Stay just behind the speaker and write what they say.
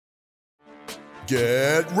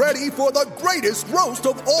Get ready for the greatest roast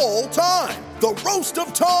of all time, the Roast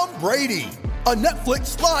of Tom Brady, a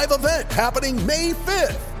Netflix live event happening May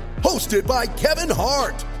 5th. Hosted by Kevin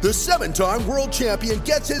Hart, the 7-time world champion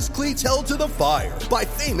gets his cleats held to the fire by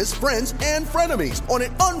famous friends and frenemies on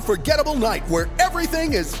an unforgettable night where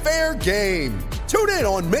everything is fair game. Tune in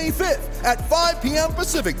on May 5th at 5 p.m.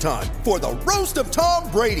 Pacific time for the Roast of Tom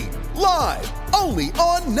Brady, live only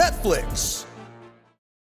on Netflix.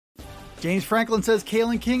 James Franklin says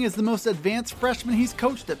Kalen King is the most advanced freshman he's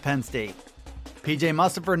coached at Penn State. PJ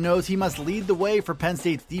Mustipher knows he must lead the way for Penn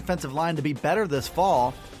State's defensive line to be better this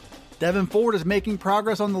fall. Devin Ford is making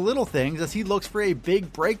progress on the little things as he looks for a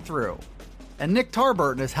big breakthrough. And Nick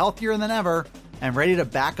Tarburton is healthier than ever and ready to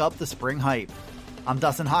back up the spring hype. I'm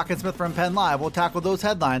Dustin Hawkinsmith from Penn Live. We'll tackle those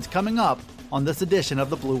headlines coming up on this edition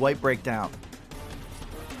of the Blue White Breakdown.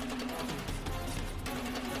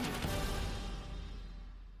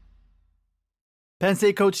 Penn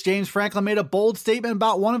State coach James Franklin made a bold statement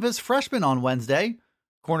about one of his freshmen on Wednesday.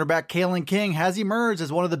 Cornerback Kalen King has emerged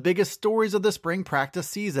as one of the biggest stories of the spring practice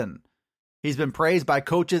season. He's been praised by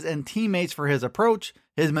coaches and teammates for his approach,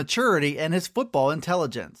 his maturity, and his football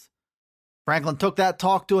intelligence. Franklin took that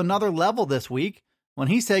talk to another level this week when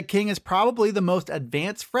he said King is probably the most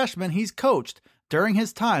advanced freshman he's coached during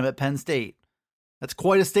his time at Penn State. That's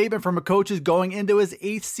quite a statement from a coach who's going into his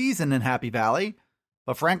 8th season in Happy Valley.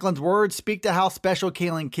 But Franklin's words speak to how special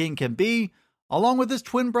Kalen King can be, along with his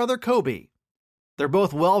twin brother Kobe. They're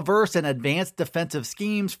both well-versed in advanced defensive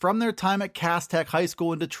schemes from their time at Cass Tech High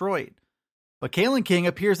School in Detroit. But Kalen King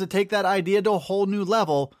appears to take that idea to a whole new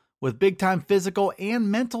level with big-time physical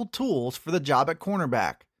and mental tools for the job at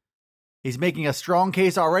cornerback. He's making a strong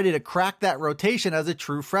case already to crack that rotation as a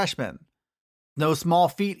true freshman. No small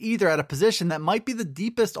feat either at a position that might be the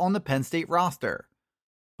deepest on the Penn State roster.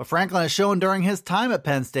 But Franklin has shown during his time at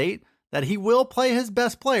Penn State that he will play his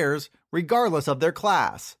best players regardless of their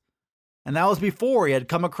class. And that was before he had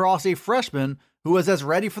come across a freshman who was as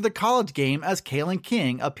ready for the college game as Kalen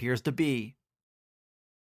King appears to be.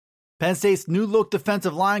 Penn State's new-look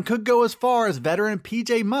defensive line could go as far as veteran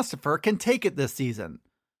PJ Mustipher can take it this season.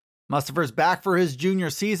 Mustipher's back for his junior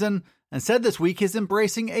season and said this week he's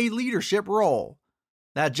embracing a leadership role.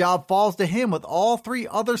 That job falls to him with all 3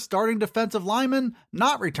 other starting defensive linemen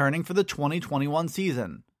not returning for the 2021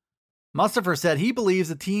 season. Mustipher said he believes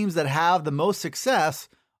the teams that have the most success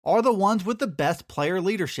are the ones with the best player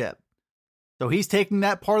leadership. So he's taking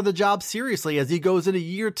that part of the job seriously as he goes into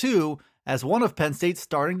year 2 as one of Penn State's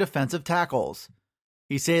starting defensive tackles.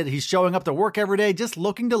 He said he's showing up to work every day just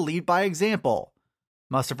looking to lead by example.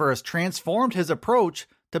 Mustipher has transformed his approach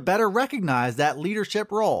to better recognize that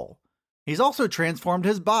leadership role. He's also transformed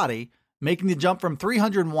his body, making the jump from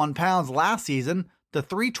 301 pounds last season to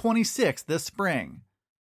 326 this spring.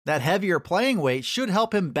 That heavier playing weight should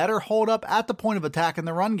help him better hold up at the point of attack in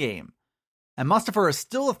the run game. And Mustipher is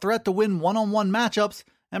still a threat to win one-on-one matchups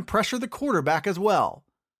and pressure the quarterback as well.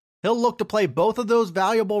 He'll look to play both of those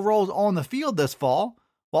valuable roles on the field this fall,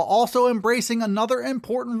 while also embracing another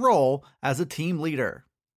important role as a team leader.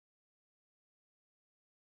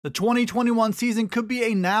 The 2021 season could be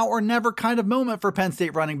a now or never kind of moment for Penn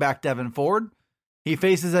State running back Devin Ford. He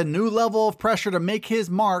faces a new level of pressure to make his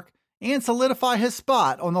mark and solidify his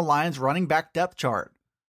spot on the Lions running back depth chart.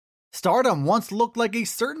 Stardom once looked like a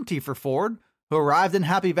certainty for Ford, who arrived in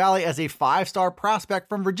Happy Valley as a 5-star prospect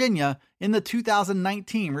from Virginia in the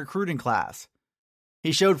 2019 recruiting class.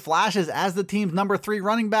 He showed flashes as the team's number 3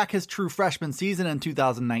 running back his true freshman season in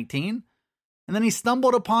 2019, and then he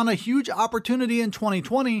stumbled upon a huge opportunity in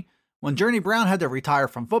 2020 when Journey Brown had to retire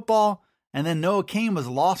from football, and then Noah Cain was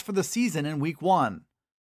lost for the season in Week 1.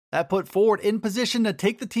 That put Ford in position to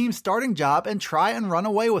take the team's starting job and try and run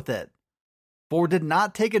away with it. Ford did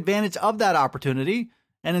not take advantage of that opportunity,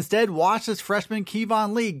 and instead watched his freshman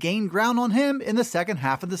Kevon Lee gain ground on him in the second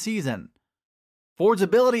half of the season. Ford's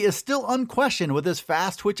ability is still unquestioned with his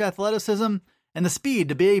fast twitch athleticism and the speed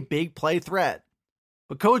to be a big play threat.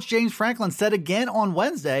 But Coach James Franklin said again on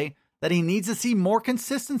Wednesday that he needs to see more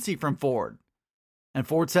consistency from Ford. And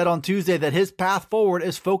Ford said on Tuesday that his path forward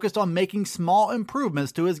is focused on making small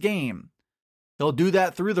improvements to his game. He'll do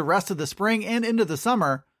that through the rest of the spring and into the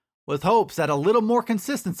summer, with hopes that a little more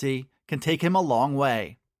consistency can take him a long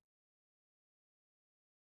way.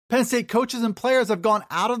 Penn State coaches and players have gone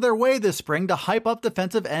out of their way this spring to hype up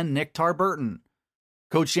defensive end Nick Tarburton.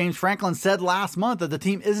 Coach James Franklin said last month that the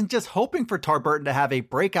team isn't just hoping for Tarburton to have a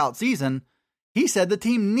breakout season. He said the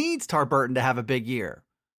team needs Tarburton to have a big year.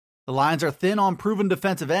 The Lions are thin on proven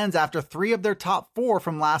defensive ends after 3 of their top 4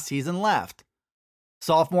 from last season left.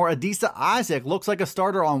 Sophomore Adisa Isaac looks like a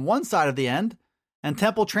starter on one side of the end, and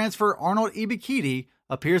Temple transfer Arnold Ebiketie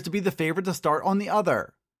appears to be the favorite to start on the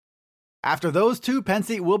other. After those two, Penn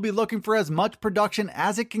State will be looking for as much production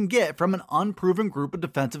as it can get from an unproven group of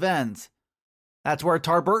defensive ends. That's where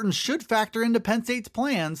Tarburton should factor into Penn State's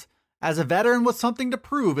plans, as a veteran with something to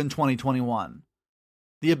prove in 2021.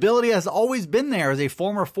 The ability has always been there as a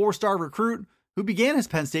former 4-star recruit who began his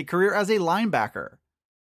Penn State career as a linebacker.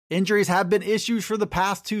 Injuries have been issues for the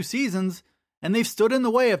past 2 seasons, and they've stood in the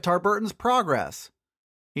way of Tarburton's progress.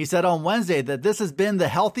 He said on Wednesday that this has been the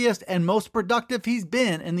healthiest and most productive he's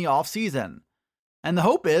been in the offseason. And the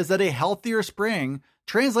hope is that a healthier spring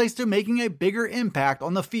translates to making a bigger impact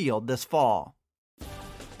on the field this fall.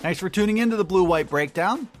 Thanks for tuning into the Blue White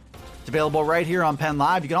Breakdown. It's available right here on Penn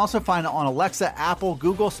Live. You can also find it on Alexa, Apple,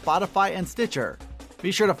 Google, Spotify, and Stitcher.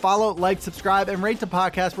 Be sure to follow, like, subscribe, and rate the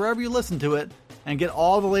podcast wherever you listen to it, and get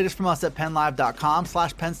all the latest from us at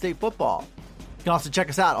PennLive.com/Penn State Football. You can also check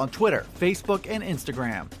us out on Twitter, Facebook, and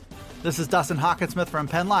Instagram. This is Dustin Hockensmith from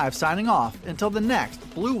Penn Live signing off until the next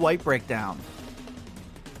Blue White Breakdown.